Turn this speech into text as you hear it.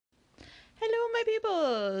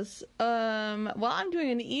Kiddos. Well, I'm doing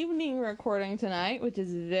an evening recording tonight, which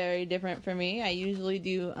is very different for me. I usually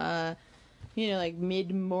do, like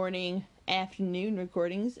mid-morning, afternoon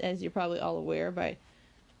recordings, as you're probably all aware by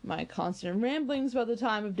my constant ramblings about the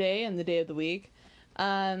time of day and the day of the week.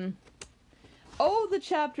 The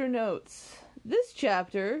chapter notes. This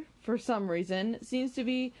chapter, for some reason, seems to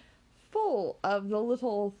be full of the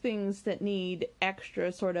little things that need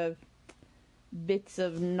extra sort of bits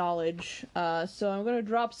of knowledge. So I'm going to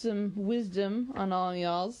drop some wisdom on all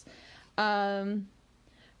y'all's. In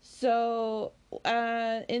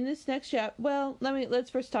this next chapter, let's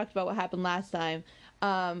first talk about what happened last time.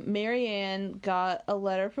 Marianne got a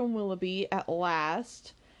letter from Willoughby at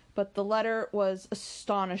last, but the letter was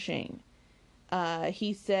astonishing.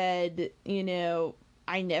 He said,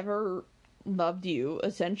 I never loved you,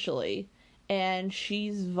 essentially, and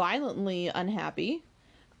she's violently unhappy.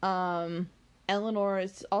 Eleanor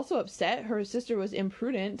is also upset. Her sister was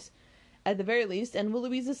imprudent, at the very least, and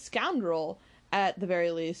Willoughby's a scoundrel, at the very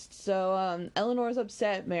least. So, Eleanor's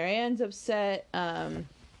upset, Marianne's upset,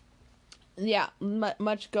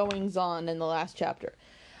 much goings on in the last chapter.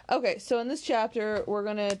 Okay, so in this chapter, we're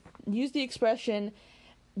gonna use the expression,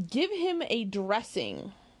 give him a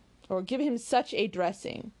dressing, or give him such a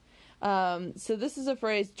dressing. So this is a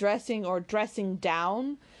phrase, dressing or dressing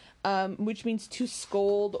down, which means to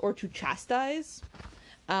scold or to chastise.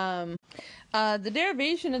 The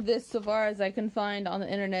derivation of this, so far as I can find on the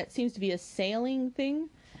internet, seems to be a sailing thing.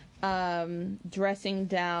 Dressing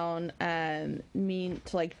down mean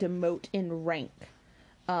to demote in rank.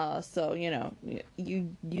 So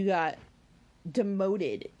you got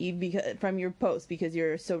demoted from your post because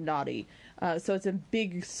you're so naughty. So it's a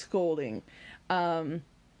big scolding. So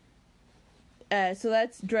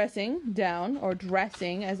that's dressing down, or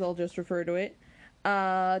dressing, as I'll just refer to it.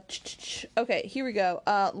 Okay, here we go.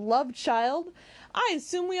 Love child. I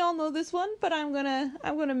assume we all know this one, but I'm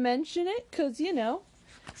gonna mention it, because,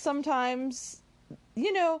 sometimes,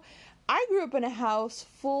 I grew up in a house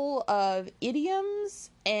full of idioms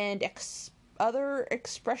and other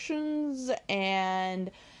expressions and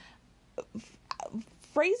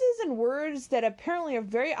phrases and words that apparently are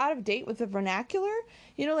very out of date with the vernacular.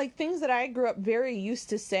 Things that I grew up very used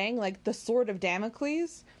to saying, like the Sword of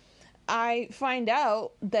Damocles. I find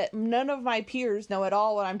out that none of my peers know at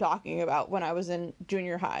all what I'm talking about when I was in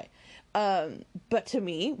junior high. But to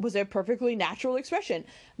me, was a perfectly natural expression.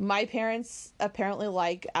 My parents apparently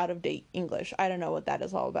like out-of-date English. I don't know what that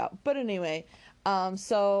is all about. But anyway,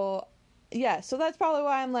 so that's probably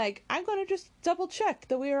why I'm going to just double check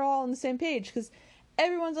that we are all on the same page, because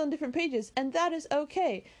everyone's on different pages, and that is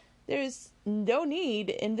okay. There's no need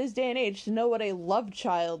in this day and age to know what a love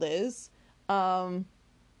child is, or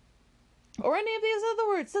any of these other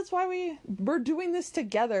words. That's why we're doing this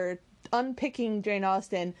together, unpicking Jane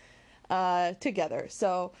Austen together.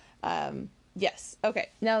 So, yes. Okay,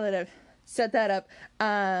 now that I've set that up,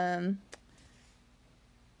 right,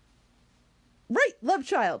 love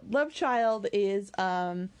child. Love child is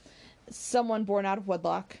someone born out of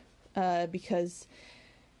wedlock, because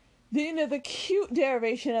the cute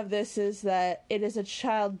derivation of this is that it is a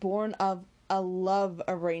child born of a love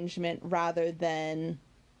arrangement rather than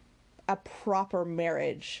a proper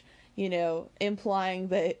marriage, implying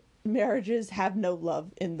that marriages have no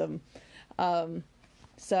love in them. In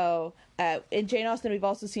Jane Austen, we've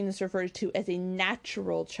also seen this referred to as a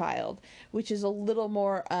natural child, which is a little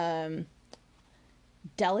more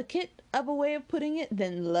delicate of a way of putting it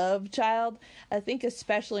than love child. I think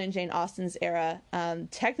especially in Jane Austen's era,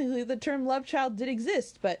 technically the term love child did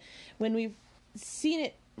exist, but when we've seen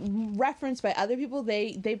it referenced by other people,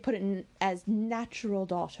 they put it in as natural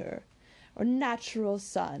daughter or natural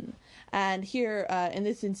son. And here, in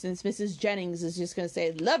this instance, Mrs. Jennings is just going to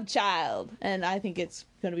say love child, and I think it's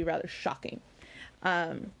going to be rather shocking.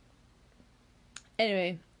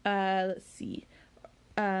 Anyway, let's see.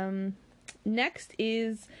 Next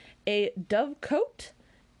is a dovecote.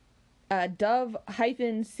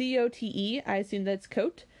 Dove-cote. I assume that's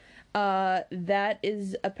coat. That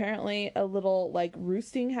is apparently a little,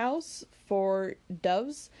 roosting house for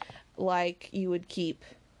doves, like you would keep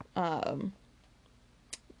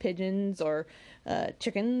pigeons or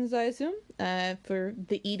chickens, I assume, for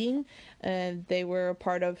the eating. They were a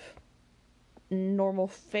part of normal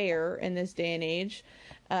fare in this day and age,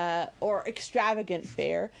 or extravagant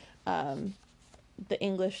fare. The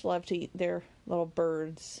English love to eat their little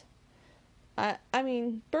birds. I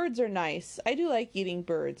mean, birds are nice. I do like eating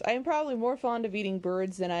birds. I am probably more fond of eating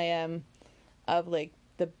birds than I am of,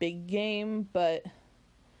 the big game, but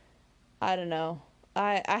I don't know.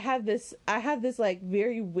 I have this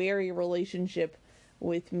very wary relationship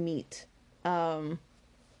with meat.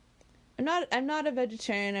 I'm not a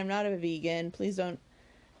vegetarian. I'm not a vegan. Please don't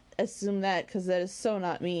assume that, because that is so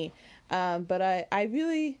not me. But I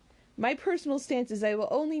really, my personal stance is I will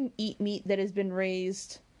only eat meat that has been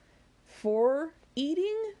raised for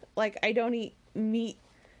eating. Like, I don't eat meat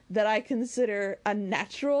that I consider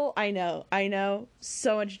unnatural. I know,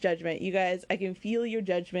 so much judgment. You guys, I can feel your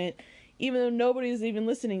judgment. Even though nobody's even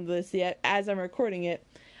listening to this yet, as I'm recording it,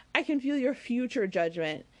 I can feel your future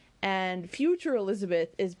judgment. And future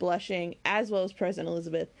Elizabeth is blushing, as well as present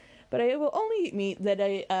Elizabeth. But I will only eat meat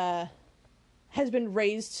that has been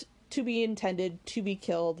raised to be intended to be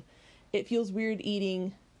killed. It feels weird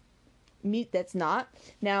eating meat that's not.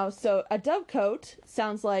 Now, so a dovecote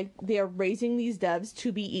sounds like they are raising these doves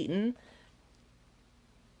to be eaten.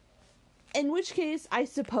 In which case, I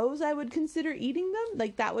suppose I would consider eating them.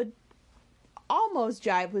 Like, that would almost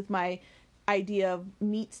jive with my idea of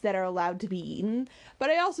meats that are allowed to be eaten. But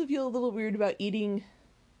I also feel a little weird about eating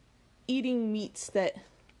meats that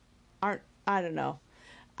aren't, I don't know.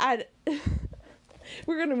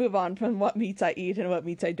 We're gonna move on from what meats I eat and what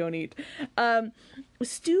meats I don't eat.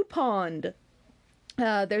 Stew pond.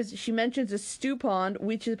 She mentions a stew pond,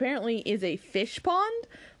 which apparently is a fish pond.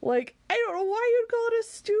 Like, I don't know why you'd call it a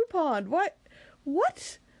stew pond. What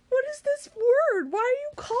is this word? Why are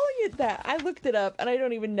you calling it that? I looked it up and I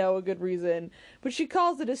don't even know a good reason. But she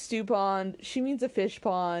calls it a stew pond. She means a fish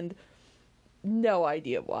pond. No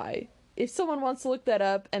idea why. If someone wants to look that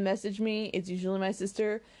up and message me, it's usually my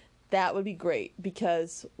sister. That would be great,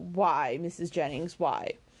 because why, Mrs. Jennings?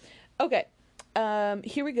 Why? Okay.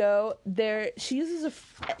 Here we go. She uses a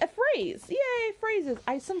phrase. Yay, phrases.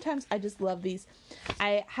 I just love these.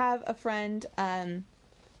 I have a friend,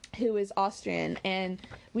 who is Austrian, and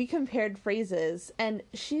we compared phrases, and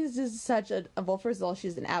she's just well, first of all,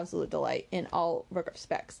 she's an absolute delight in all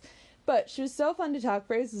respects, but she was so fun to talk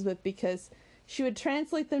phrases with, because she would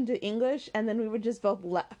translate them to English, and then we would just both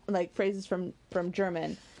like phrases from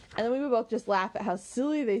German, and then we would both just laugh at how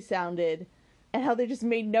silly they sounded, and how they just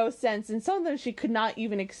made no sense, and some of them she could not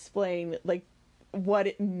even explain, like, what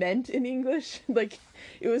it meant in English. Like,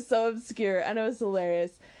 it was so obscure, and it was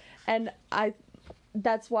hilarious, and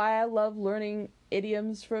that's why I love learning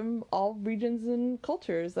idioms from all regions and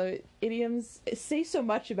cultures. Idioms say so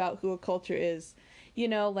much about who a culture is. You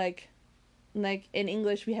know, like in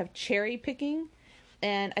English we have cherry picking,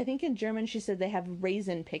 and I think in German she said they have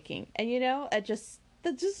raisin picking. And you know, it's just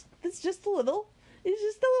a little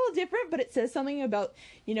different, but it says something about,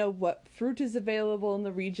 you know, what fruit is available in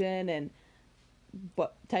the region and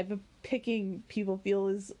what type of picking people feel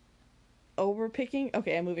is overpicking.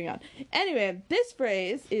 Okay, I'm moving on. Anyway, this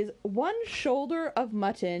phrase is one shoulder of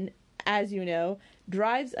mutton, as you know,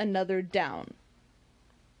 drives another down.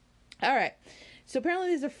 Alright, so apparently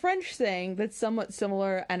there's a French saying that's somewhat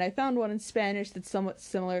similar, and I found one in Spanish that's somewhat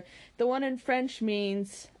similar. The one in French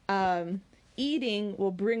means eating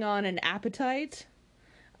will bring on an appetite.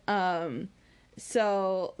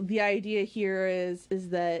 So the idea here is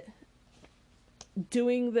that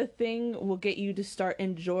doing the thing will get you to start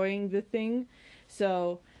enjoying the thing.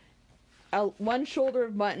 So one shoulder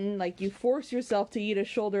of mutton, like, you force yourself to eat a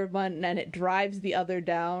shoulder of mutton and it drives the other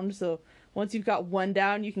down. So once you've got one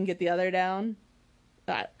down, you can get the other down.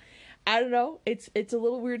 I don't know. It's a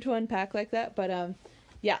little weird to unpack like that, but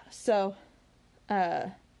yeah. So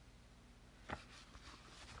I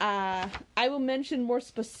will mention more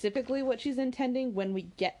specifically what she's intending when we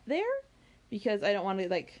get there, because I don't want to,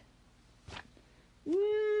 like,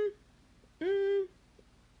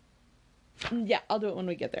 yeah, I'll do it when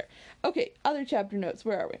we get there. Okay, other chapter notes.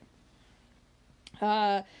 Where are we?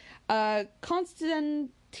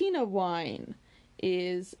 Constantina wine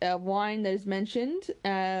is a wine that is mentioned.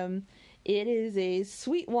 It is a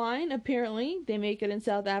sweet wine, apparently. They make it in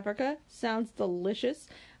South Africa. Sounds delicious.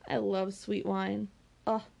 I love sweet wine.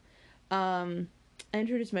 Oh, I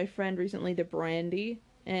introduced my friend recently to brandy,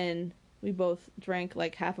 and we both drank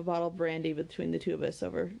like half a bottle of brandy between the two of us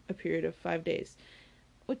over a period of 5 days,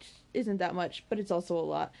 which isn't that much, but it's also a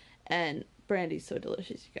lot. And brandy's so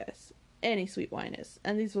delicious, you guys. Any sweet wine is.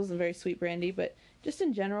 And this wasn't very sweet brandy, but just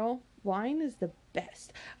in general, wine is the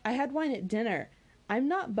best. I had wine at dinner. I'm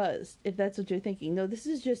not buzzed, if that's what you're thinking. No, this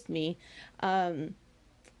is just me.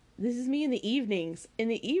 This is me in the evenings. In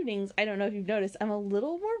the evenings, I don't know if you've noticed, I'm a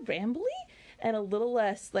little more rambly and a little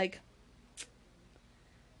less, like,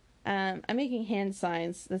 I'm making hand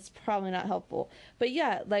signs. That's probably not helpful. But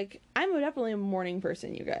yeah, like, I'm definitely a morning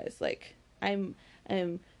person, you guys. Like, I'm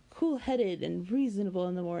cool-headed and reasonable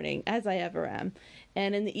in the morning, as I ever am.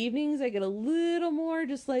 And in the evenings, I get a little more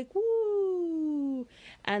just like, woo!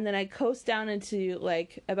 And then I coast down into,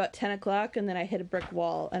 like, about 10 o'clock, and then I hit a brick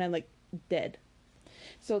wall, and I'm, like, dead.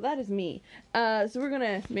 So that is me. So we're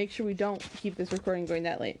going to make sure we don't keep this recording going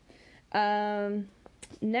that late.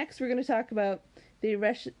 Next, we're going to talk about, they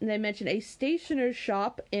mentioned a stationer's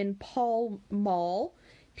shop in Pall Mall,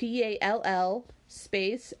 Pall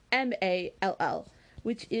space Mall,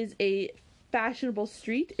 which is a fashionable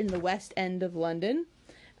street in the West End of London,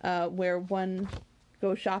 where one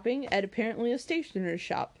goes shopping at apparently a stationer's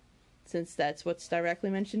shop, since that's what's directly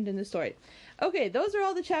mentioned in the story. Okay, those are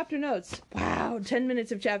all the chapter notes. Wow, 10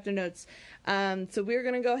 minutes of chapter notes. So we're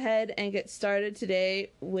going to go ahead and get started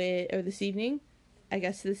today or this evening. I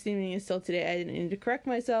guess this evening is still today. I didn't need to correct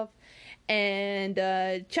myself. And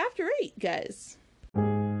chapter 8, guys.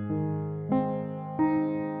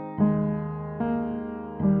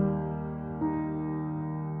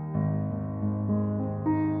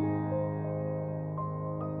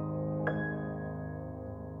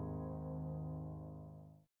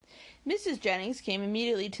 Mrs. Jennings came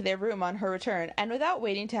immediately to their room on her return, and without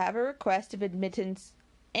waiting to have her request of admittance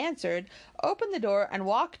answered, opened the door and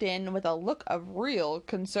walked in with a look of real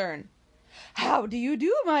concern. "How do you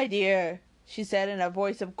do, my dear?" she said in a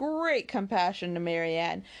voice of great compassion to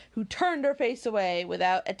Marianne, who turned her face away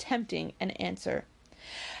without attempting an answer.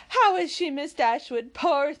 "How is she, Miss Dashwood?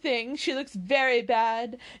 Poor thing, she looks very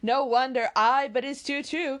bad. No wonder, but it's too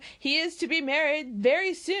true. He is to be married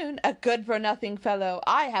very soon, a good-for-nothing fellow.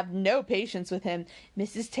 I have no patience with him.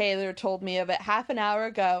 Mrs. Taylor told me of it half an hour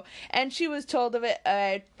ago, and she was told of it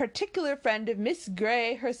a particular friend of Miss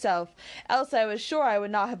Grey herself, else I was sure I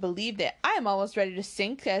would not have believed it. I am almost ready to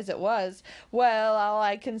sink as it was. Well, all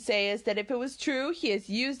I can say is that if it was true, he has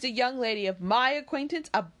used a young lady of my acquaintance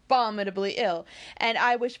abominably ill, and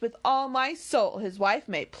I wish with all my soul his wife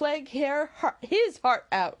may plague his heart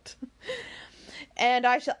out. And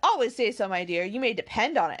I shall always say so, my dear. You may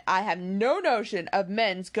depend on it. I have no notion of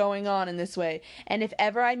men's going on in this way, and if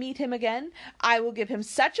ever I meet him again, I will give him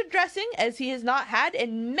such a dressing as he has not had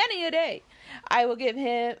in many a day. I will give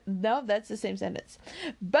him... No, that's the same sentence.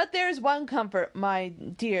 But there is one comfort, my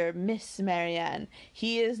dear Miss Marianne.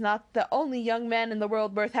 He is not the only young man in the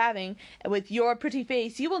world worth having, and with your pretty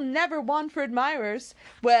face you will never want for admirers.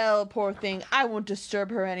 Well, poor thing, I won't disturb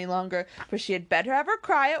her any longer, for she had better have her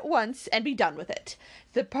cry at once and be done with it.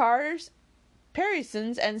 The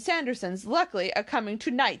Parrisons and Sandersons, luckily, are coming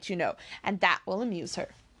to-night, you know, and that will amuse her."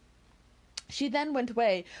 She then went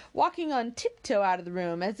away, walking on tiptoe out of the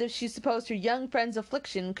room, as if she supposed her young friend's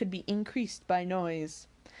affliction could be increased by noise.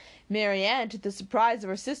 Marianne, to the surprise of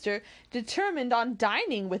her sister, determined on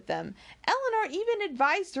dining with them. Elinor even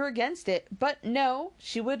advised her against it, but no,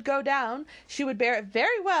 she would go down, she would bear it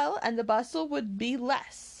very well, and the bustle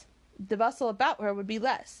about her would be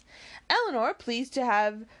less. Elinor, pleased to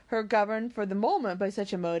have her governed for the moment by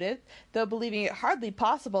such a motive, though believing it hardly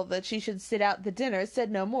possible that she should sit out the dinner,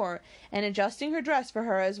 said no more, and adjusting her dress for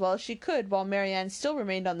her as well as she could while Marianne still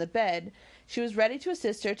remained on the bed, she was ready to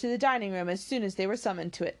assist her to the dining-room as soon as they were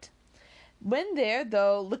summoned to it. When there,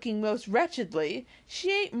 though looking most wretchedly,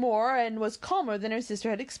 she ate more and was calmer than her sister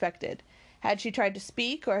had expected. Had she tried to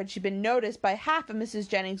speak, or had she been noticed by half of Mrs.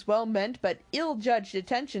 Jennings' well-meant but ill-judged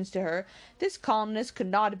attentions to her, this calmness could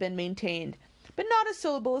not have been maintained. But not a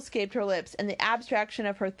syllable escaped her lips, and the abstraction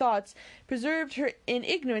of her thoughts preserved her in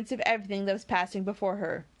ignorance of everything that was passing before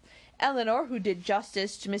her. Elinor, who did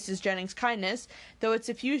justice to Mrs. Jennings' kindness, though its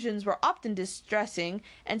effusions were often distressing,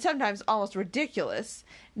 and sometimes almost ridiculous,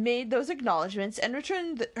 made those acknowledgments, and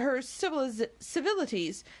returned her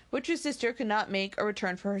civilities, which her sister could not make or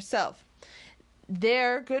return for herself.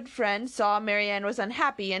 Their good friend saw Marianne was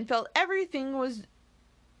unhappy, and felt everything was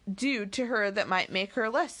due to her that might make her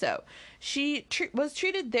less so. She was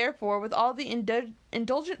treated, therefore, with all the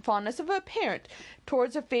indulgent fondness of a parent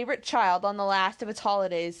towards a favourite child on the last of its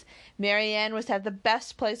holidays. Marianne was to have the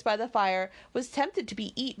best place by the fire, was tempted to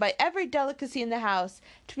be eat by every delicacy in the house,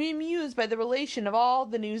 to be amused by the relation of all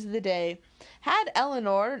the news of the day. Had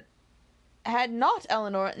not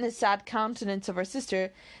Elinor, in the sad countenance of her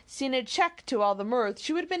sister, seen a check to all the mirth,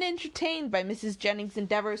 she would have been entertained by Mrs. Jennings'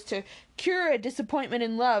 endeavours to cure a disappointment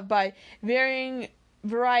in love by varying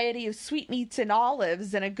variety of sweetmeats and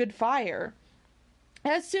olives and a good fire.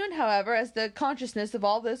 As soon, however, as the consciousness of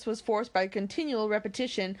all this was forced by continual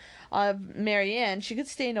repetition of Marianne, she could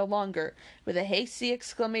stay no longer. With a hasty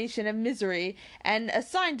exclamation of misery, and a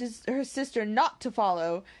sign to her sister not to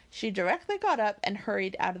follow, she directly got up and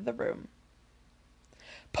hurried out of the room.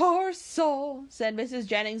 "Poor soul!" said Mrs.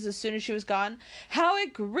 Jennings as soon as she was gone. "How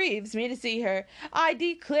it grieves me to see her! I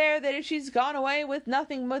declare that if she's gone away with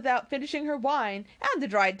nothing without finishing her wine, and the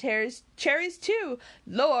dried cherries too,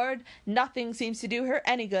 Lord, nothing seems to do her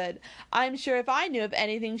any good. I'm sure if I knew of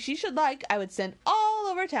anything she should like, I would send all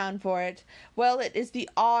over town for it. Well, it is the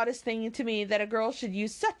oddest thing to me that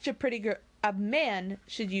a man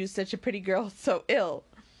should use such a pretty girl so ill.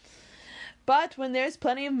 But when there's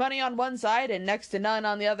plenty of money on one side and next to none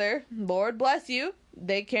on the other, Lord bless you,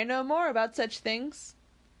 they care no more about such things."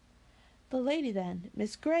 "The lady, then,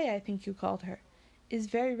 Miss Grey, I think you called her, is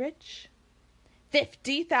very rich?"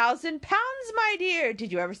 £50,000, my dear!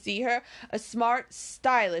 Did you ever see her? A smart,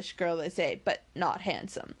 stylish girl, they say, but not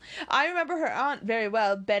handsome. I remember her aunt very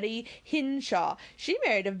well, Betty Hinshaw. She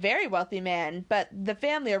married a very wealthy man, but the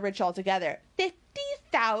family are rich altogether.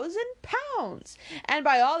 £50,000! And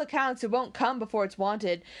by all accounts it won't come before it's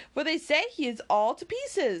wanted, for they say he is all to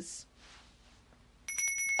pieces.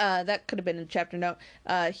 That could have been a chapter note.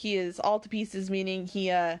 He is all to pieces, meaning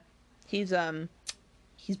he's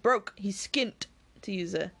broke. He's skint, to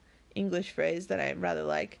use a English phrase that I rather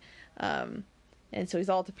like. And so he's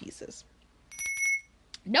all to pieces.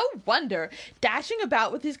 No wonder! Dashing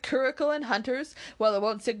about with his curricle and hunters, well, it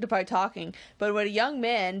won't signify talking, but when a young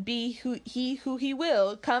man, be who he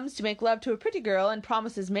will, comes to make love to a pretty girl and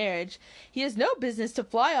promises marriage, he has no business to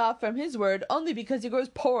fly off from his word only because he grows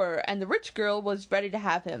poorer and the rich girl was ready to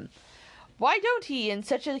have him. Why don't he, in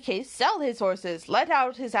such a case, sell his horses, let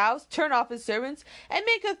out his house, turn off his servants, and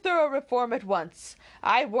make a thorough reform at once?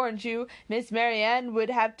 I warned you, Miss Marianne would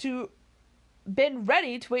have been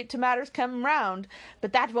ready to wait till matters come round,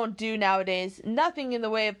 but that won't do nowadays. Nothing in the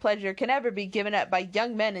way of pleasure can ever be given up by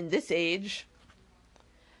young men in this age."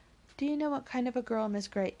 "Do you know what kind of a girl Miss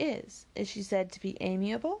Grey is? Is she said to be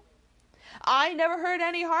amiable?" "I never heard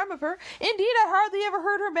any harm of her. Indeed, I hardly ever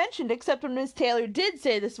heard her mentioned, except when Miss Taylor did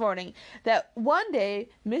say this morning that one day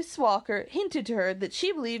Miss Walker hinted to her that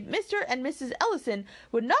she believed Mr. and Mrs. Ellison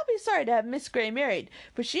would not be sorry to have Miss Grey married,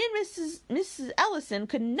 for she and Mrs. Ellison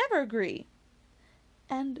could never agree."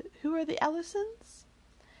 "And who are the Ellisons?"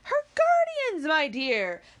 "Her guardians, my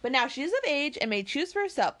dear. But now she is of age and may choose for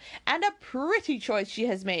herself, and a pretty choice she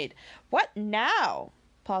has made. What now?"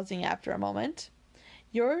 pausing after a moment.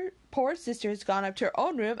 "Your poor sister has gone up to her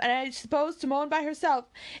own room, and I suppose to moan by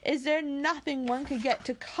herself. Is there nothing one can get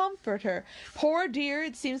to comfort her? Poor dear,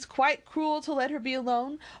 it seems quite cruel to let her be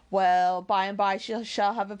alone. Well, by and by she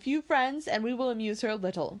shall have a few friends, and we will amuse her a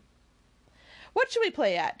little." "What shall we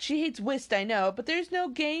play at? She hates whist, I know, but there is no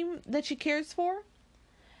game that she cares for."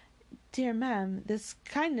 "Dear ma'am, this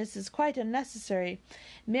kindness is quite unnecessary.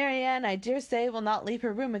 Marianne, I dare say, will not leave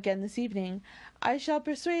her room again this evening. I shall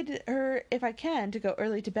persuade her, if I can, to go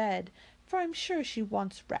early to bed, for I'm sure she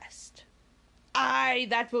wants rest." "Ay,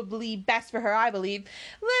 that will be best for her, I believe.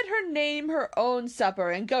 Let her name her own supper,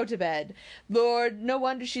 and go to bed. Lord, no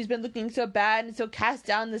wonder she's been looking so bad and so cast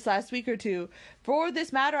down this last week or two, for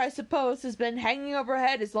this matter, I suppose, has been hanging over her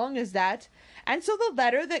head as long as that. And so the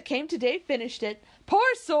letter that came today finished it.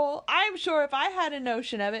 Poor soul! I am sure if I had a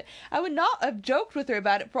notion of it, I would not have joked with her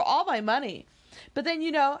about it for all my money. But then,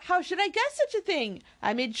 you know, how should I guess such a thing?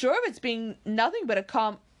 I made sure of its being nothing but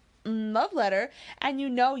a love letter, and you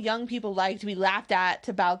know young people like to be laughed at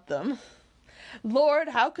about them. Lord,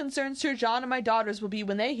 how concerned Sir John and my daughters will be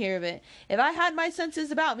when they hear of it. If I had my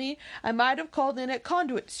senses about me, I might have called in at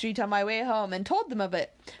Conduit Street on my way home and told them of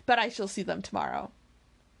it, but I shall see them tomorrow."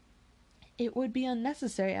 "It would be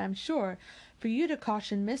unnecessary, I'm sure, for you to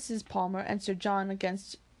caution Mrs. Palmer and Sir John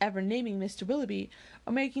against ever naming Mr. Willoughby,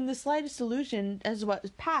 or making the slightest allusion as to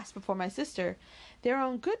what passed before my sister. Their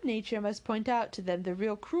own good nature must point out to them the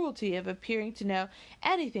real cruelty of appearing to know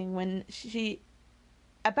anything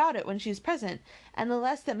about it when she is present, and the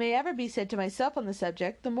less that may ever be said to myself on the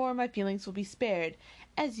subject, the more my feelings will be spared,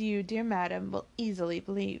 as you, dear madam, will easily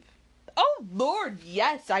believe." "Oh, Lord,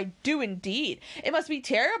 yes, I do indeed. It must be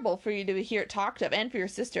terrible for you to hear it talked of, and for your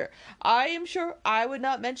sister. I am sure I would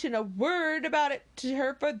not mention a word about it to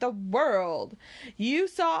her for the world. You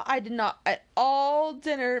saw I did not at all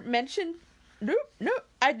mention No,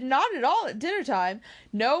 I did not at all at dinner time.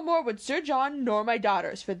 No more would Sir John nor my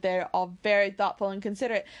daughters, for they're all very thoughtful and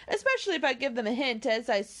considerate, especially if I give them a hint, as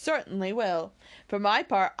I certainly will. For my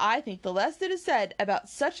part, I think the less that is said about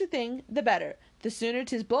such a thing, the better. The sooner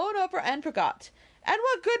 'tis blown over and forgot. And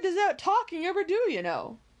what good does that talking ever do, you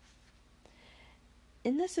know?"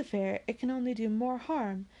 "In this affair it can only do more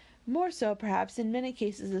harm. More so, perhaps, in many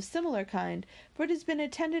cases of similar kind, for it has been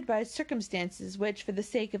attended by circumstances which, for the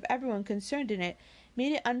sake of everyone concerned in it,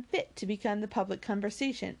 made it unfit to become the public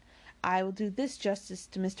conversation. I will do this justice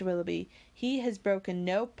to Mr. Willoughby. He has broken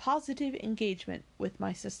no positive engagement with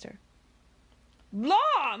my sister.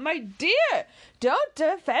 Law, my dear, don't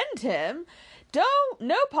defend him.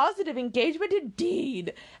 No positive engagement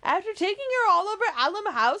indeed. After taking her all over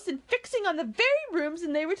Alum House and fixing on the very rooms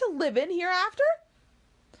and they were to live in hereafter?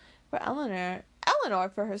 For Eleanor,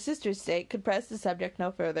 for her sister's sake, could press the subject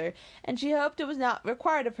no further, and she hoped it was not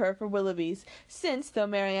required of her for Willoughby's, since, though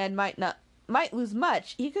Marianne might lose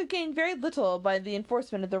much, he could gain very little by the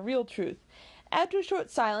enforcement of the real truth. After a short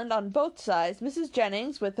silence on both sides, Mrs.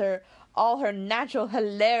 Jennings, with all her natural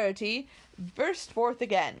hilarity, burst forth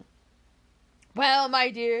again. Well, my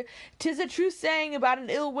dear, 'tis a true saying about an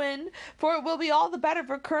ill wind, for it will be all the better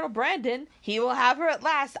for Colonel Brandon. He will have her at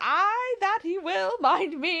last. Aye, that he will,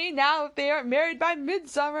 mind me. Now, if they aren't married by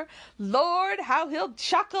midsummer, Lord, how he'll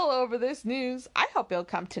chuckle over this news. I hope he'll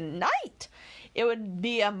come tonight. It will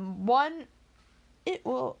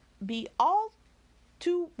be all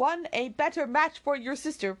to one a better match for your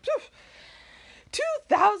sister.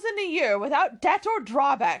 2,000 a year without debt or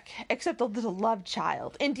drawback, except a little love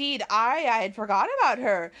child. Indeed, I had forgotten about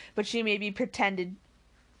her, but she may be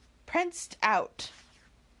pranced out.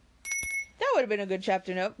 That would have been a good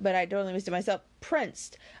chapter note, but I totally missed it myself.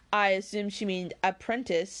 Pranced. I assume she means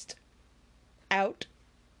apprenticed out.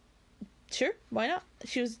 Sure, why not?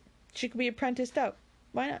 She could be apprenticed out.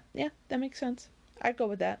 Why not? Yeah, that makes sense. I'd go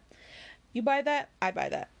with that. You buy that? I buy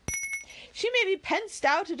that. She may be pensed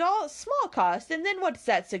out at all small cost, and then what does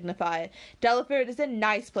that signify? Delaford is a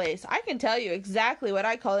nice place. I can tell you exactly what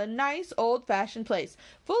I call a nice, old-fashioned place,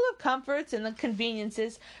 full of comforts and the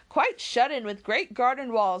conveniences, quite shut in with great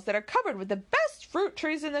garden walls that are covered with the best fruit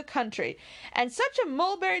trees in the country, and such a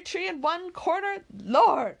mulberry tree in one corner.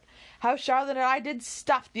 Lord! How Charlotte and I did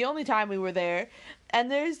stuff the only time we were there. And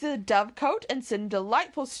there's the Dovecote, and some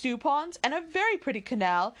delightful stew ponds, and a very pretty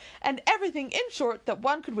canal, and everything, in short, that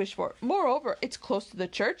one could wish for. Moreover, it's close to the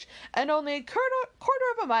church, and only a quarter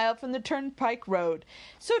of a mile from the turnpike road.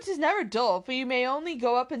 So 'tis never dull, for you may only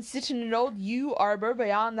go up and sit in an old yew arbor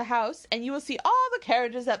beyond the house, and you will see all the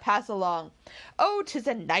carriages that pass along. Oh, 'tis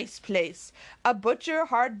a nice place. A butcher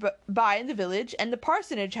hard by in the village, and the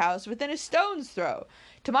parsonage house within a stone's throw.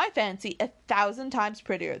 To my fancy, 1,000 times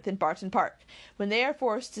prettier than Barton Park, when they are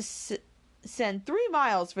forced to send 3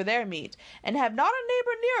 miles for their meat, and have not a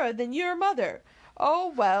neighbour nearer than your mother.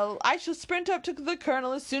 Oh, well, I shall sprint up to the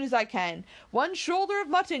Colonel as soon as I can. One shoulder of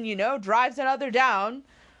mutton, you know, drives another down.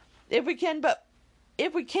 If we can but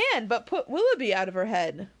put Willoughby out of her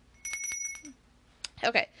head.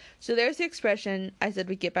 Okay, so there's the expression I said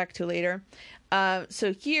we'd get back to later.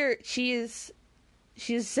 So here she's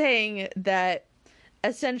saying that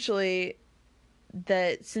essentially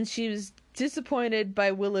that since she was disappointed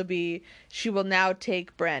by Willoughby, she will now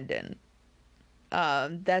take Brandon.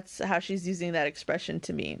 That's how she's using that expression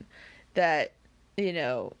to mean that, you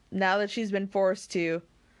know, now that she's been forced to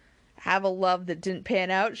have a love that didn't pan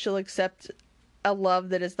out, she'll accept a love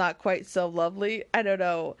that is not quite so lovely. I don't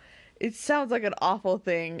know. It sounds like an awful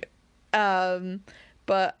thing.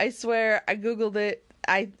 But I swear I Googled it.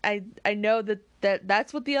 I know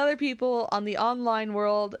that's what the other people on the online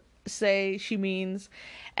world say she means.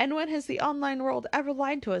 And when has the online world ever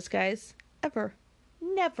lied to us, guys? Ever.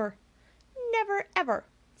 Never. Never, ever.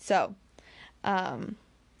 So,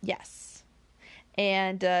 yes.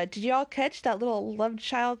 And did you all catch that little love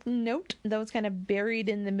child note that was kind of buried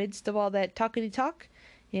in the midst of all that talkity-talk?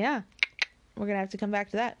 Yeah. We're going to have to come back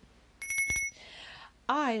to that.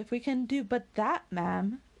 Aye, if we can do but that,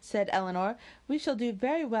 ma'am, said Eleanor, we shall do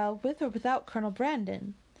very well with or without Colonel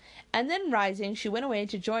Brandon. And then rising, she went away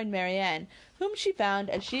to join Marianne, whom she found,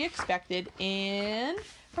 as she expected, in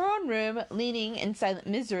her own room, leaning in silent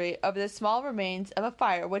misery over the small remains of a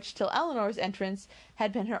fire which, till Eleanor's entrance,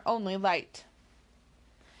 had been her only light.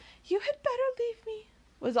 You had better leave me,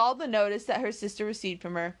 was all the notice that her sister received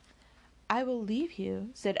from her. I will leave you,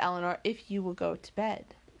 said Eleanor, if you will go to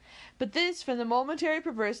bed. But this, from the momentary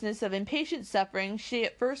perverseness of impatient suffering, she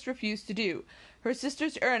at first refused to do. Her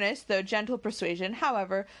sister's earnest, though gentle persuasion,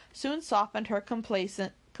 however, soon softened her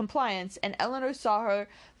compliance, and Eleanor saw her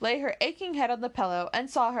lay her aching head on the pillow, and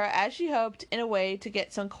saw her, as she hoped, in a way to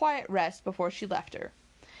get some quiet rest before she left her.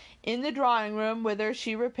 In the drawing-room, whither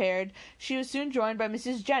she repaired, she was soon joined by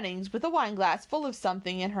Mrs. Jennings, with a wine-glass full of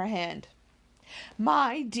something in her hand.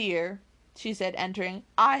 My dear, she said, entering,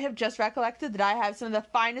 I have just recollected that I have some of the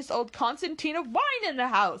finest old Constantina wine in the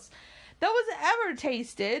house that was ever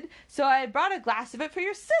tasted, so I have brought a glass of it for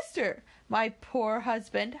your sister. My poor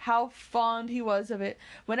husband, how fond he was of it,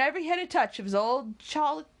 whenever he had a touch of his old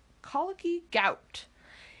colicky gout.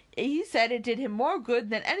 He said it did him more good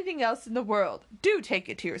than anything else in the world. Do take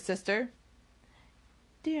it to your sister."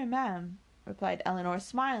 "Dear ma'am," replied Elinor,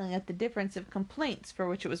 smiling at the difference of complaints for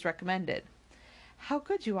which it was recommended, "how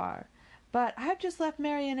good you are! But I have just left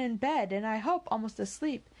Marianne in bed, and I hope almost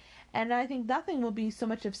asleep, and I think nothing will be so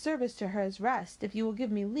much of service to her as rest. If you will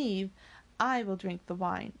give me leave, I will drink the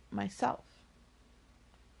wine myself."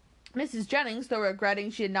 Mrs. Jennings, though regretting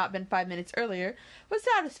she had not been 5 minutes earlier, was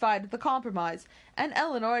satisfied with the compromise, and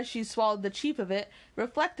Elinor, as she swallowed the chief of it,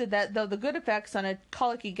 reflected that though the good effects on a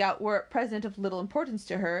colicky gout were at present of little importance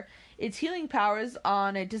to her, its healing powers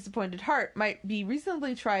on a disappointed heart might be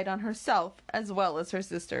reasonably tried on herself as well as her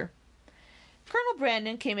sister. Colonel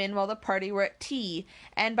Brandon came in while the party were at tea,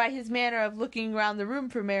 and by his manner of looking round the room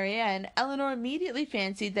for Marianne, Elinor immediately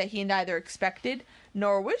fancied that he neither expected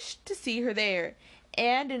nor wished to see her there,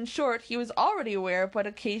 and, in short, he was already aware of what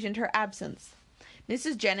occasioned her absence.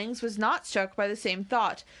 Mrs. Jennings was not struck by the same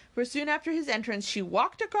thought, for soon after his entrance she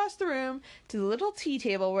walked across the room to the little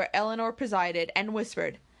tea-table where Elinor presided, and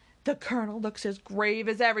whispered, "The Colonel looks as grave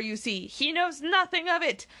as ever, you see. He knows nothing of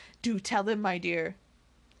it. Do tell him, my dear."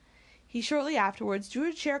 He shortly afterwards drew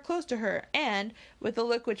a chair close to her, and, with a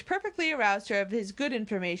look which perfectly aroused her of his good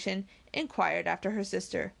information, inquired after her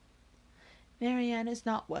sister. "Marianne is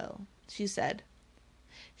not well," she said.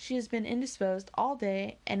 "She has been indisposed all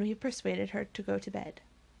day, and we have persuaded her to go to bed."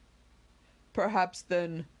 "Perhaps,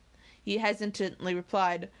 then," he hesitantly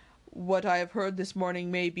replied, "what I have heard this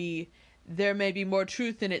morning there may be more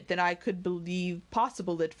truth in it than I could believe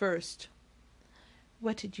possible at first."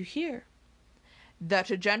 "What did you hear?"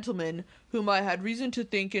 "That a gentleman, whom I had reason to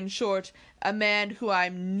think, in short, a man who I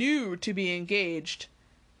knew to be engaged—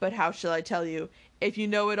 but how shall I tell you? If you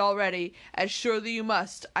know it already, as surely you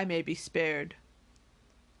must, I may be spared."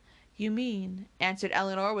 "You mean," answered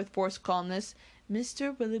Elinor with forced calmness,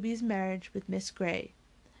 "Mr. Willoughby's marriage with Miss Grey.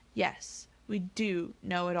 Yes, we do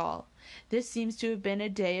know it all. This seems to have been a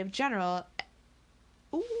day of general—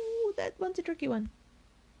 Ooh, that one's a tricky one.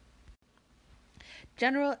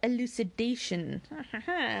 General elucidation.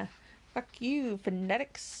 Fuck you,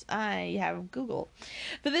 phonetics. I have Google.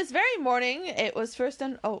 For this very morning, it was first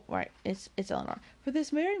it's Elinor. For this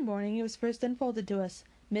very morning, it was first unfolded to us.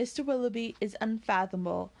 Mr. Willoughby is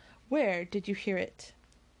unfathomable. Where did you hear it?"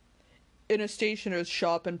 "In a stationer's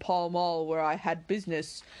shop in Pall Mall, where I had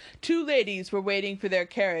business. 2 ladies were waiting for their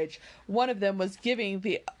carriage. One of them was giving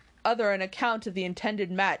the other an account of the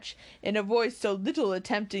intended match, in a voice so little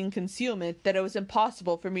attempting concealment that it was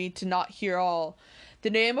impossible for me to not hear all.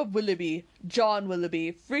 The name of Willoughby, John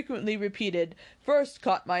Willoughby, frequently repeated, first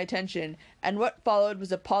caught my attention, and what followed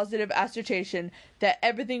was a positive assertion that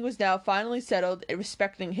everything was now finally settled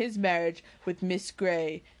respecting his marriage with Miss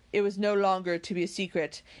Grey. It was no longer to be a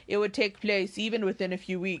secret. It would take place even within a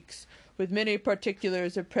few weeks, with many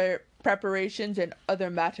particulars of preparations and other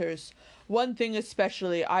matters. One thing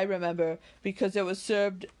especially I remember, because it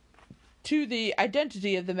served to the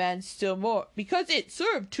identity of the man still more.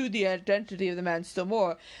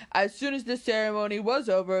 As soon as the ceremony was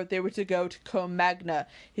over, they were to go to Combe Magna,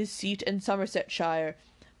 his seat in Somersetshire.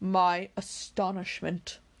 My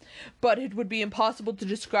astonishment! But it would be impossible to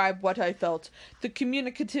describe what I felt. The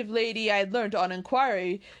communicative lady, I had learnt on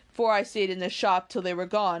inquiry, for I stayed in the shop till they were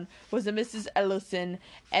gone, was a Mrs. Ellison,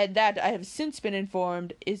 and that, I have since been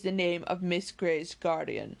informed, is the name of Miss Grey's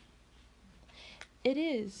guardian." "It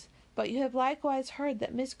is. But you have likewise heard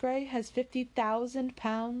that Miss Grey has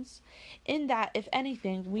 £50,000? In that, if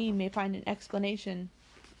anything, we may find an explanation."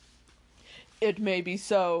 "It may be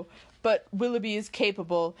so, but Willoughby is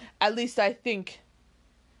capable, at least I think—"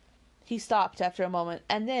 He stopped after a moment,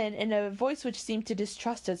 and then, in a voice which seemed to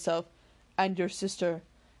distrust itself, "And your sister,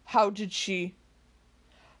 how did she—"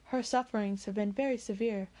 "Her sufferings have been very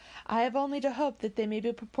severe. I have only to hope that they may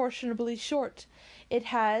be proportionably short. It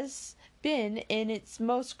has been in its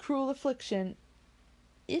most cruel affliction.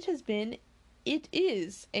 It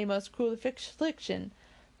is a most cruel affliction.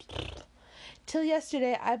 Till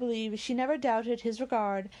yesterday, I believe, she never doubted his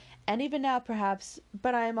regard, and even now, perhaps,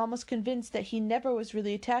 but I am almost convinced that he never was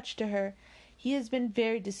really attached to her. He has been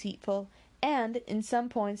very deceitful, and, in some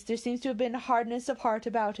points, there seems to have been hardness of heart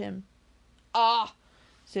about him." "Ah!"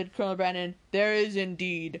 said Colonel Brandon, "there is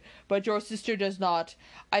indeed. But your sister does not.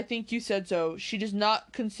 I think you said so. She does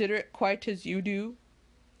not consider it quite as you do."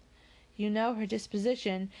 "You know her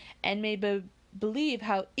disposition, and may believe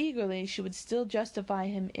how eagerly she would still justify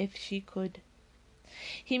him if she could."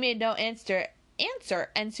 He made no answer,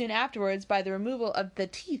 and soon afterwards, by the removal of the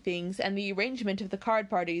tea things and the arrangement of the card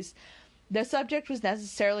parties, The subject was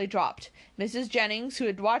necessarily dropped. Mrs. Jennings, who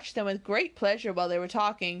had watched them with great pleasure while they were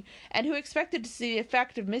talking, and who expected to see the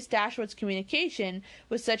effect of Miss Dashwood's communication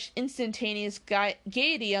with such instantaneous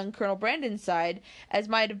gaiety on Colonel Brandon's side as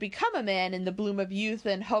might have become a man in the bloom of youth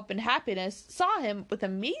and hope and happiness, saw him, with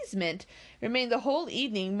amazement, remain the whole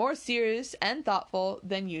evening more serious and thoughtful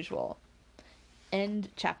than usual. End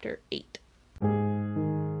chapter 8.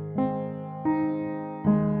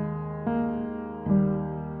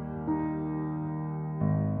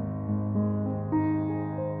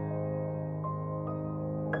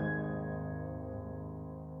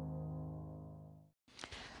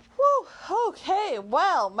 Okay,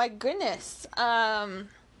 well, my goodness.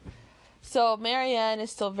 So Marianne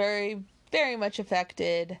is still very, very much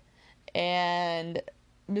affected, and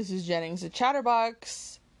Mrs. Jennings a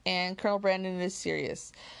chatterbox, and Colonel Brandon is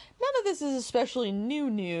serious. None of this is especially new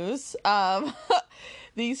news.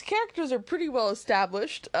 These characters are pretty well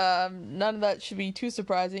established. None of that should be too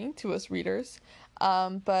surprising to us readers.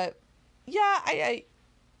 But yeah, I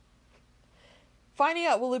finding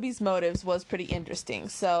out Willoughby's motives was pretty interesting.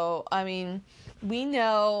 So, I mean, we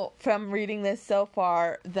know from reading this so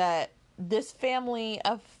far that this family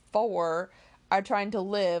of 4 are trying to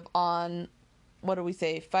live on, what do we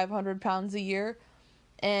say, £500 a year?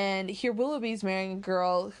 And here Willoughby's marrying a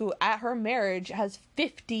girl who, at her marriage, has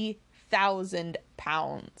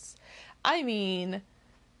 £50,000. I mean,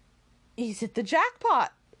 he's hit the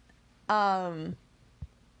jackpot. I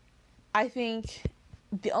think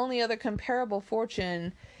the only other comparable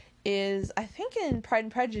fortune is, I think in Pride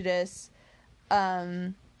and Prejudice,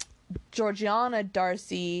 Georgiana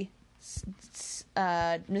Darcy,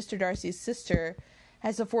 Mr. Darcy's sister,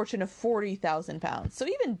 has a fortune of £40,000. So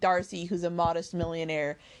even Darcy, who's a modest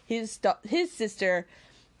millionaire, his sister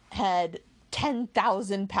had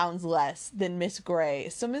 £10,000 less than Miss Grey.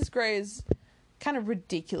 So Miss Grey is kind of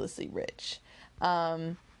ridiculously rich.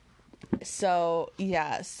 So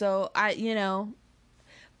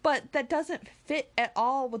but that doesn't fit at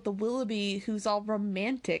all with the Willoughby who's all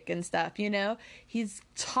romantic and stuff, He's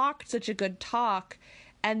talked such a good talk,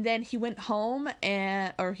 and then he went home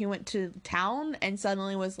or he went to town and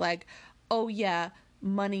suddenly was like, oh yeah,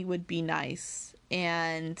 money would be nice.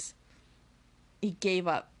 And he gave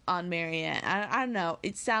up on Marianne. I don't know.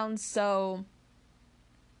 It sounds so,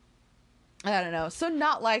 I don't know, so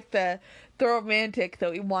not like the romantic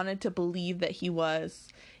that we wanted to believe that he was.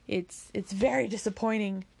 It's very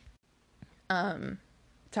disappointing. Sorry,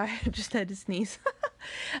 I just had to sneeze.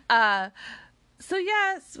 So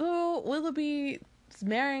Willoughby is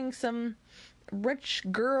marrying some rich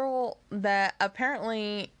girl that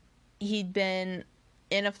apparently he'd been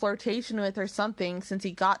in a flirtation with or something since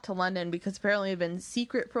he got to London, because apparently he'd been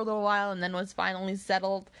secret for a little while and then was finally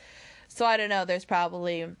settled. So I don't know, there's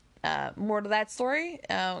probably more to that story.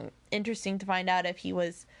 Interesting to find out if he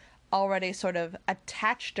was already sort of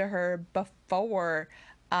attached to her before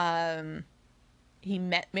he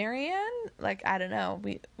met Marianne. Like, I don't know.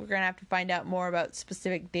 We're gonna have to find out more about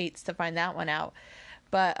specific dates to find that one out.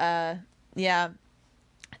 But yeah,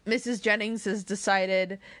 Mrs. Jennings has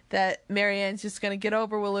decided that Marianne's just gonna get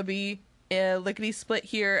over Willoughby, lickety split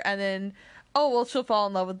here, and then she'll fall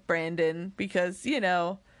in love with Brandon because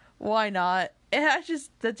why not? That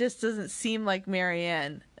just doesn't seem like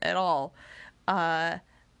Marianne at all.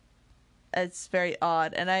 It's very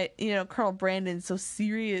odd. And Colonel Brandon's so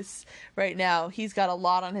serious right now. He's got a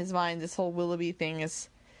lot on his mind. This whole Willoughby thing has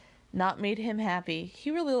not made him happy. He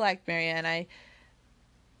really liked Marianne. I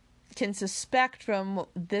can suspect from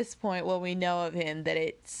this point, what we know of him, that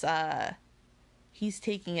it's he's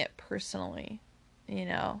taking it personally.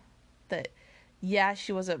 That yeah,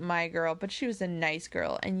 she wasn't my girl, but she was a nice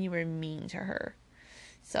girl and you were mean to her.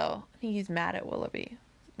 So I think he's mad at Willoughby.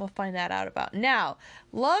 We'll find that out about. Now,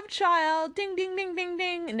 love child, ding, ding, ding, ding,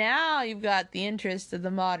 ding. Now you've got the interest of the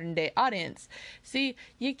modern day audience. See,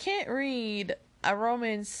 you can't read a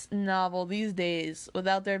romance novel these days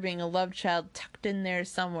without there being a love child tucked in there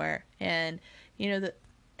somewhere. And,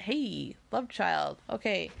 hey, love child.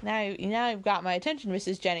 Okay, now you've got my attention,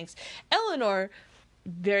 Mrs. Jennings. Elinor,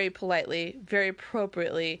 very politely, very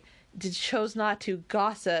appropriately, chose not to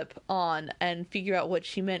gossip on and figure out what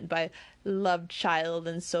she meant by love child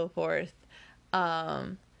and so forth.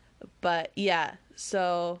 But yeah,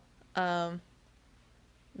 so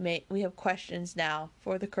we have questions now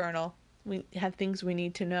for the Colonel. We have things we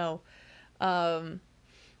need to know.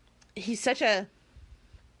 He's such a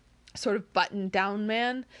sort of buttoned down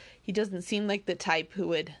man. He doesn't seem like the type who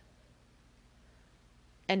would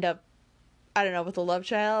end up, I don't know, with a love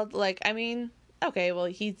child. Like, I mean, okay, well,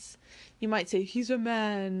 you might say he's a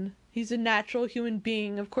man, He's a natural human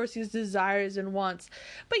being. Of course, he has desires and wants.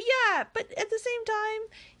 But yeah, but at the same time,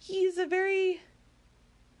 he's a very,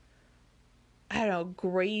 I don't know,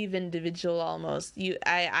 grave individual almost.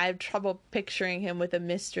 I have trouble picturing him with a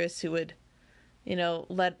mistress who would,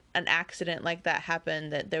 let an accident like that happen,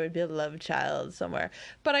 that there would be a love child somewhere.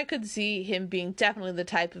 But I could see him being definitely the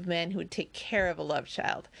type of man who would take care of a love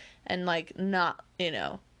child and, like, not,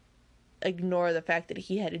 ignore the fact that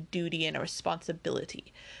he had a duty and a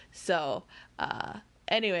responsibility. So,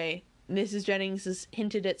 anyway, Mrs. Jennings has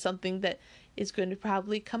hinted at something that is going to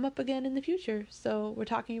probably come up again in the future, so we're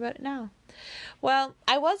talking about it now. Well,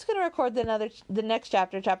 I was going to record the next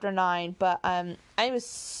chapter, chapter 9, but I was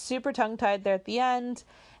super tongue-tied there at the end,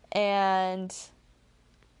 and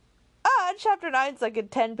chapter 9 is like a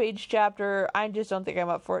 10-page chapter. I just don't think I'm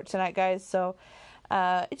up for it tonight, guys, so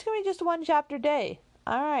it's going to be just a one-chapter day.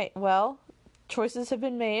 Alright, well, choices have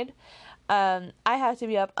been made. I have to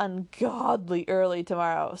be up ungodly early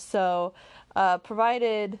tomorrow, so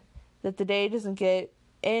provided that the day doesn't get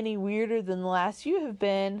any weirder than the last few have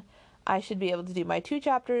been, I should be able to do my 2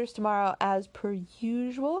 chapters tomorrow as per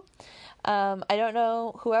usual. I don't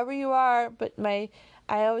know whoever you are, but I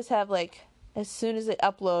always have, like, as soon as I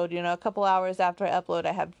upload, a couple hours after I upload,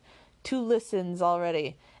 I have 2 listens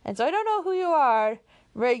already. And so I don't know who you are,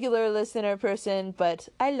 regular listener person, but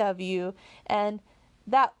I love you, and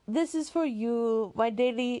this is for you. My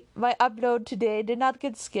upload today did not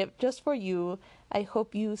get skipped, just for you. I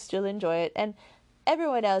hope you still enjoy it, and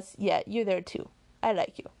everyone else, yeah, you're there too. I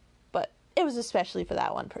like you, but it was especially for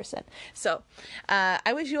that one person. So,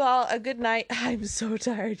 I wish you all a good night. I'm so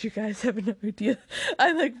tired, you guys have no idea.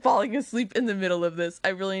 I'm like falling asleep in the middle of this. I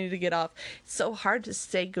really need to get off. It's so hard to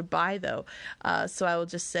say goodbye though. So I will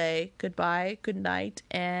just say goodbye, good night,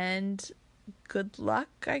 and good luck,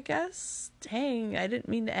 I guess. Dang, I didn't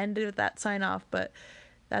mean to end it with that sign off, but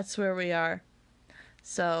that's where we are.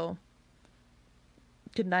 So,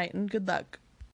 good night and good luck.